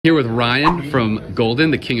Here with Ryan from Goldin,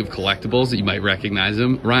 the king of collectibles. You might recognize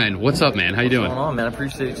him. Ryan, what's up, man? How you doing? What's going on, man? I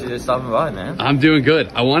appreciate you stopping by, man. I'm doing good.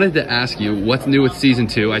 I wanted to ask you, what's new with season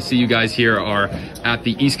 2? I see you guys here are at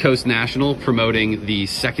the East Coast National promoting the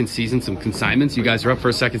second season, some consignments. You guys are up for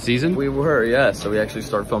a second season? We were, yeah. So we actually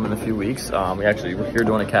start filming in a few weeks. We actually were here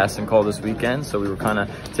doing a casting call this weekend. So we were kind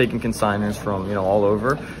of taking consigners from, all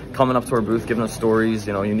over, coming up to our booth, giving us stories,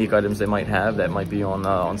 unique items they might have that might be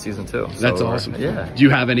on season 2. So, that's awesome. Yeah. Do you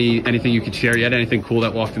have anything you could share yet? Anything cool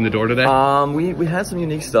that walked in the door today? We had some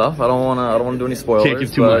unique stuff. I don't want to do any spoilers. Can't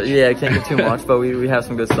give too much. Yeah, I can't give too much, but we have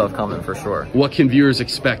some good stuff coming for sure. What can viewers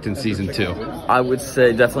expect in season 2? I would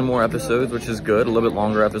say definitely more episodes, which is good. A little bit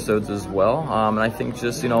longer episodes as well. And I think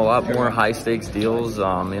just, a lot more high stakes deals. A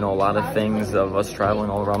lot of things of us traveling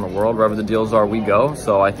all around the world. Wherever the deals are, we go.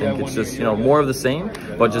 So I think it's just, more of the same,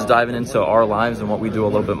 but just diving into our lives and what we do a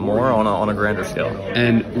little bit more on a grander scale.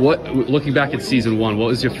 And looking back at season 1, what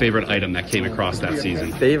was your favorite item that came across that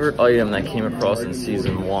season? Favorite item that came across in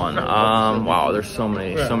season 1? Wow, there's so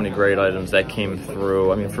many great items that came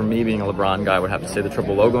through. I mean, for me being a LeBron guy, I would have to say the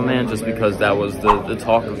triple logo man, just because that was the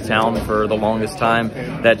talk of town for the longest time.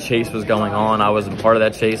 That chase was going on. I was a part of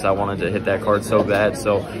that chase. I wanted to hit that card so bad.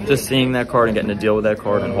 So just seeing that card and getting to deal with that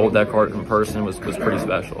card and hold that card in person was pretty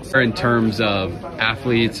special. In terms of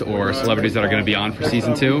athletes or celebrities that are going to be on for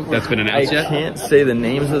season 2, that's been announced yet? I can't say the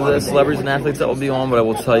names of the celebrities and athletes that will be on, but I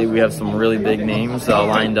will tell you we have some really big names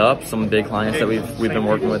lined up, some big clients that we've been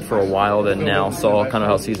working with for a while that now saw kind of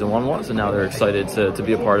how season 1 was, and now they're excited to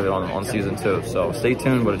be a part of it on season 2. So stay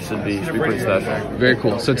tuned, but it should be pretty special. Very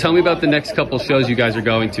cool. So tell me about the next couple shows you guys are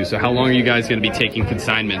going to. So how long are you guys going to be taking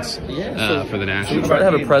consignments for the National? We try to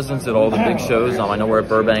have a presence at all the big shows. I know we're at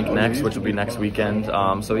Burbank next, which will be next weekend.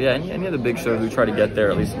 So yeah, any of the big shows, we try to get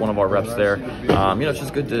there, at least one of our reps there. It's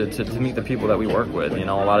just good to meet the people that we work with. A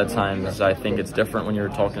lot of times I think it's different when you're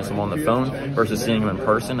talking to someone on the phone versus seeing them in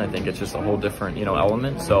person. I think it's just a whole different,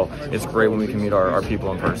 element. So it's great when we can meet our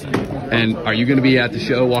people in person. And are you going to be at the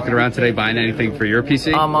show walking around today buying anything for your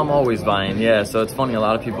PC? I'm always buying, yeah. So it's funny, a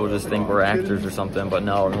lot of people just think we're actors or something, but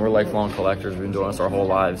no, we're lifelong collectors. We've been doing this our whole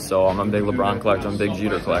lives. So I'm a big LeBron collector, I'm a big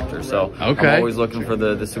Jeter collector. So okay. I'm always looking for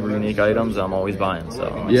the super unique items. I'm always buying.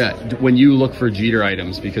 So yeah, when you look for Jeter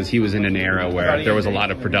items, because he was in an era where there was a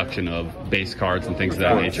lot of production of base cards and things of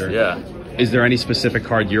that nature. Yeah. Is there any specific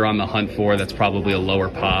card you're on the hunt for that's probably a lower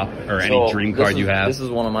pop, or any dream card you have? This is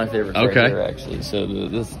one of my favorites right here, actually. So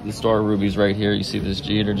the Star Rubies right here, you see this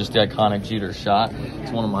Jeter, just the iconic Jeter shot.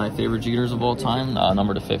 It's one of my favorite Jeters of all time,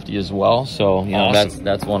 number to 50 as well. So, awesome.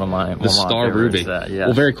 that's one of my Star Ruby. Yeah.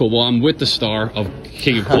 Well, very cool. Well, I'm with the star of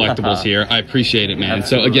King of Collectibles here. I appreciate it, man.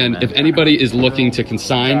 Absolutely, so again, if anybody is looking to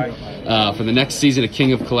consign for the next season of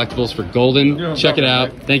King of Collectibles for Goldin, check it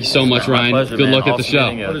out. Thank you so much, Ryan. Pleasure, Good man. luck at the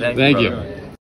show. Thank you.